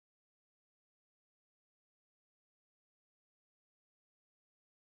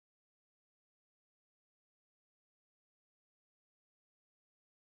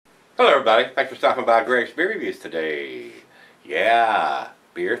Hello everybody, thanks for stopping by Gregsbeerreviews today. Yeah,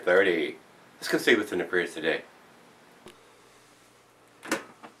 beer 30. Let's go see what's in the fridge today.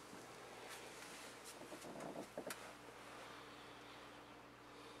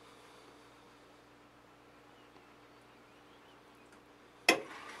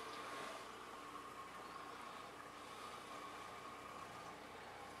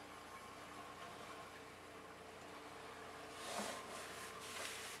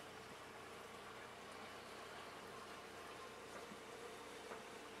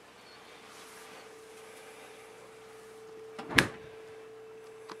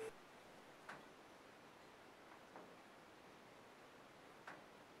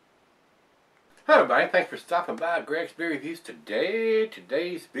 Hello everybody, thanks for stopping by Gregsbeerreviews today.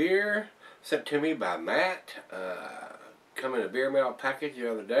 Today's beer sent to me by Matt. Come in a beer mail package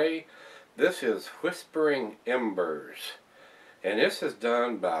the other day. This is Whispering Embers. And this is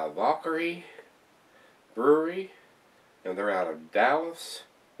done by Valkyrie Brewing. And they're out of Dallas,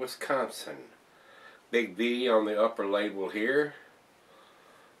 Wisconsin. Big V on the upper label here.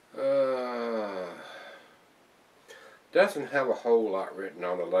 Doesn't have a whole lot written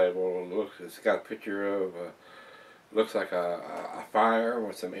on the label. It's got a picture of looks like a fire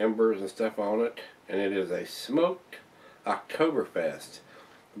with some embers and stuff on it, and it is a smoked Octoberfest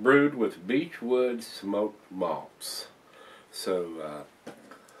brewed with beechwood smoked malts. So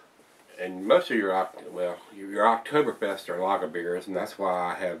and most of your Octoberfest are lager beers, and that's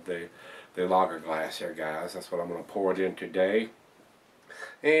why I have the lager glass here, guys. That's what I'm going to pour it in today.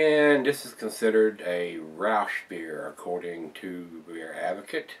 And this is considered a Rausch beer according to Beer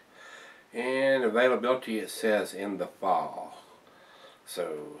Advocate. And availability, it says, in the fall.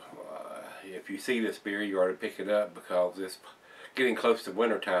 So if you see this beer, you ought to pick it up because it's getting close to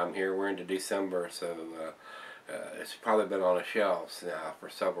winter time here. We're into December, so it's probably been on the shelves now for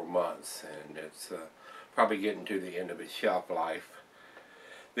several months, and it's probably getting to the end of its shelf life.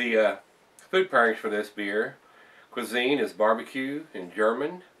 The food pairings for this beer: cuisine is barbecue in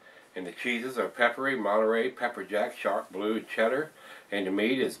German, and the cheeses are peppery, Monterey, pepper jack, sharp blue, and cheddar. And the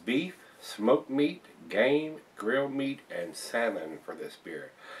meat is beef, smoked meat, game, grilled meat, and salmon for this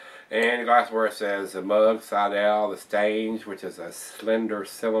beer. And the glassware says the mug, Sidel, the Stains, which is a slender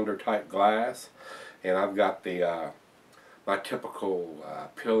cylinder type glass. And I've got the my typical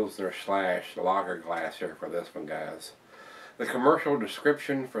Pilsner / lager glass here for this one, guys. The commercial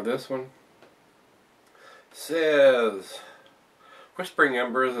description for this one says, Whispering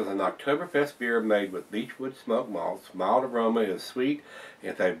Embers is an Octoberfest beer made with beechwood smoked malts. Mild aroma is sweet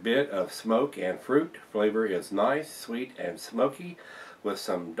with a bit of smoke and fruit. Flavor is nice, sweet, and smoky with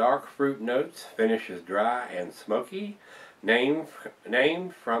some dark fruit notes. Finish is dry and smoky. Named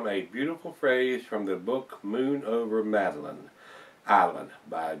from a beautiful phrase from the book Moon Over Madeline Island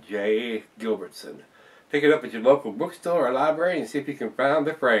by J. Gilbertson. Pick it up at your local bookstore or library and see if you can find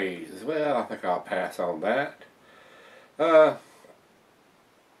the phrase. Well, I think I'll pass on that. That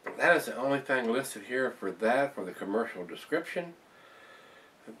is the only thing listed here for that, for the commercial description.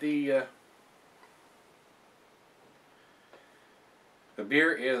 The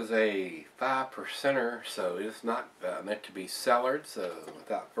beer is a 5%er, so it's not meant to be cellared. So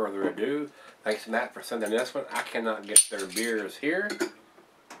without further ado, thanks Matt for sending this one. I cannot get their beers here.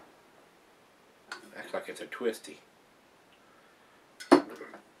 Acts like it's a twisty.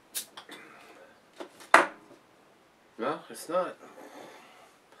 No, it's not.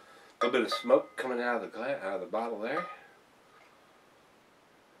 A little bit of smoke coming out of the bottle there.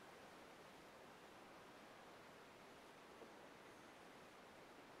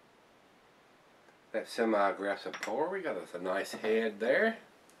 That semi-aggressive pour. We got us a nice head there.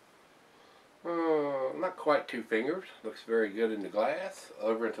 Not quite 2 fingers. Looks very good in the glass.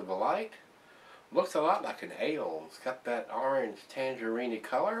 Over into the light. Looks a lot like an ale. It's got that orange tangerine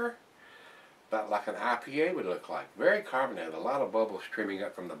color. About like an IPA would look like. Very carbonated. A lot of bubbles streaming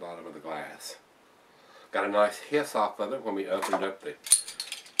up from the bottom of the glass. Got a nice hiss off of it when we opened up the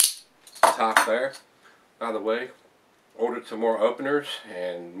top there. By the way, ordered some more openers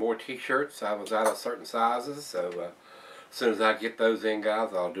and more t-shirts. I was out of certain sizes, so as soon as I get those in,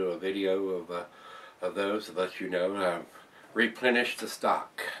 guys, I'll do a video of those to let you know I've replenished the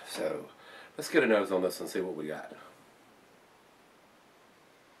stock. So let's get a nose on this and see what we got.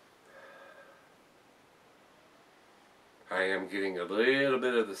 I am getting a little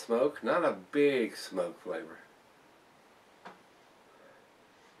bit of the smoke, not a big smoke flavor.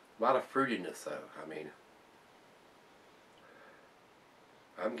 A lot of fruitiness though, I mean.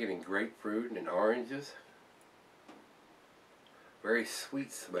 I'm getting grapefruit and oranges. Very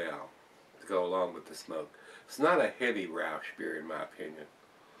sweet smell to go along with the smoke. It's not a heavy Rausch beer in my opinion.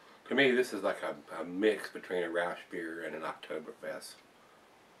 To me, this is like a mix between a Rausch beer and an Oktoberfest.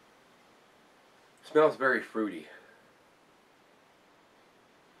 Smells very fruity.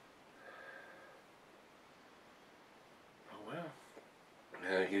 Oh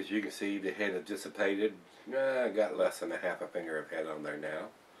well. As you can see, the head has dissipated. Got less than a half a finger of head on there now.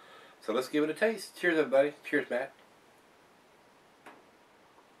 So let's give it a taste. Cheers, everybody. Cheers, Matt.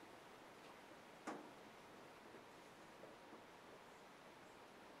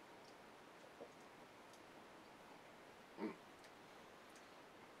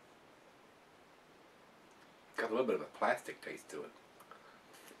 Got a little bit of a plastic taste to it.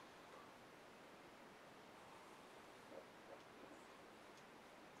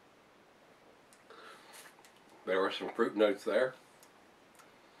 There are some fruit notes there.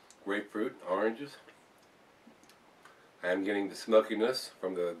 Grapefruit, oranges. I am getting the smokiness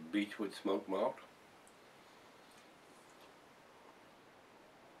from the beechwood smoked malt.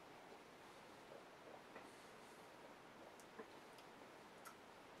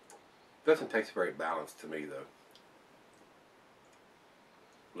 Doesn't taste very balanced to me though.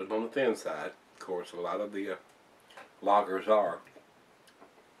 A little on the thin side. Of course, a lot of the lagers are.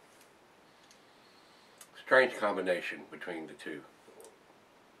 Strange combination between the two.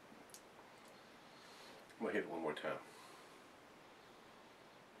 I'm going to hit it one more time.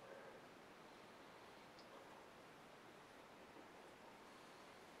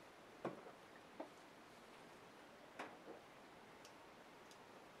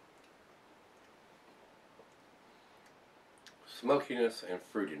 Smokiness and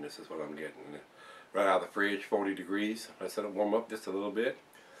fruitiness is what I'm getting. Right out of the fridge, 40 degrees. I set it warm up just a little bit.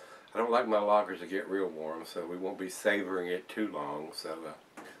 I don't like my lagers to get real warm, so we won't be savoring it too long. So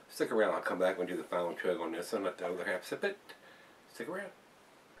stick around. I'll come back and do the final chug on this one. Let the other half sip it. Stick around.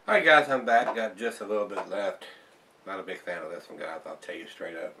 Alright guys, I'm back. Got just a little bit left. Not a big fan of this one, guys. I'll tell you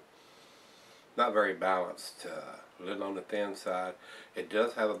straight up. Not very balanced. A little on the thin side. It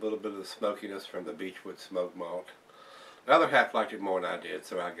does have a little bit of the smokiness from the beechwood smoked malt. The other half liked it more than I did,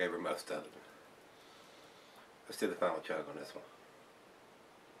 so I gave her most of it. Let's do the final chug on this one.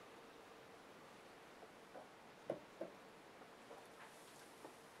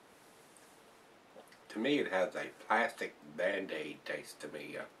 To me, it has a plastic Band-Aid taste to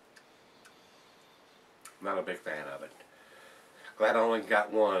me. I'm not a big fan of it. Glad I only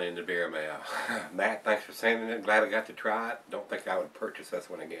got one in the beer mail. Matt, thanks for sending it. Glad I got to try it. Don't think I would purchase this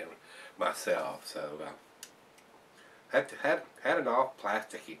one again myself. So, had an off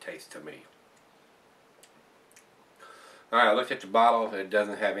plasticky taste to me. Alright, I looked at the bottle. It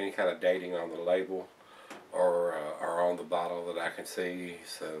doesn't have any kind of dating on the label or on the bottle that I can see.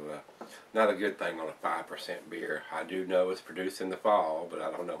 So, not a good thing on a 5% beer. I do know it's produced in the fall, but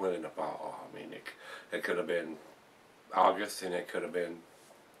I don't know when in the fall. I mean, it could have been August and it could have been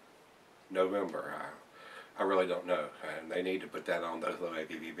November. I really don't know. And they need to put that on those low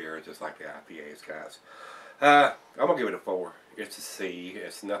ABV beers just like the IPAs, guys. I'm going to give it a 4. It's a C.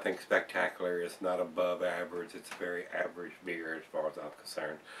 It's nothing spectacular. It's not above average. It's a very average beer as far as I'm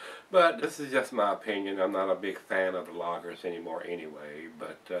concerned. But this is just my opinion. I'm not a big fan of the lagers anymore anyway.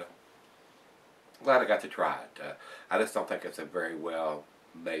 But glad I got to try it. I just don't think it's a very well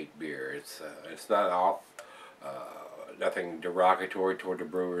made beer. It's not off. Nothing derogatory toward the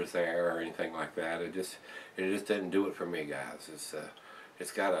brewers there or anything like that. It just didn't do it for me, guys.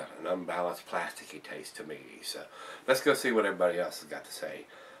 It's got an unbalanced plasticky taste to me. So let's go see what everybody else has got to say.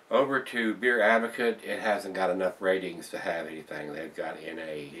 Over to Beer Advocate, it hasn't got enough ratings to have anything. They've got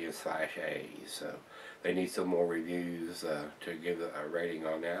NA/A, so they need some more reviews to give a rating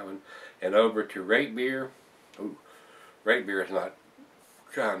on that one. And over to Rate Beer, Rate Beer is not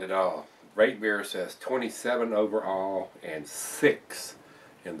kind at all. Rate Beer says 27 overall and 6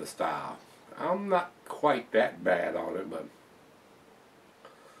 in the style. I'm not quite that bad on it, but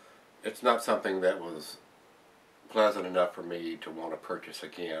it's not something that was pleasant enough for me to want to purchase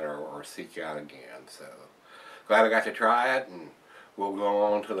again or seek out again. So glad I got to try it, and we'll go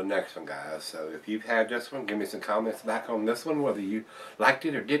on to the next one, guys. So if you've had this one, give me some comments back on this one, whether you liked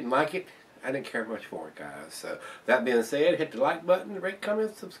it or didn't like it. I didn't care much for it, guys. So that being said, hit the like button, rate,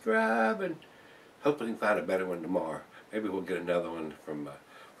 comment, subscribe, and hopefully we can find a better one tomorrow. Maybe we'll get another one from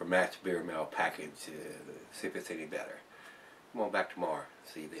Matt's Beer Mail package, see if it's any better. Come on back tomorrow.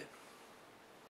 See you then.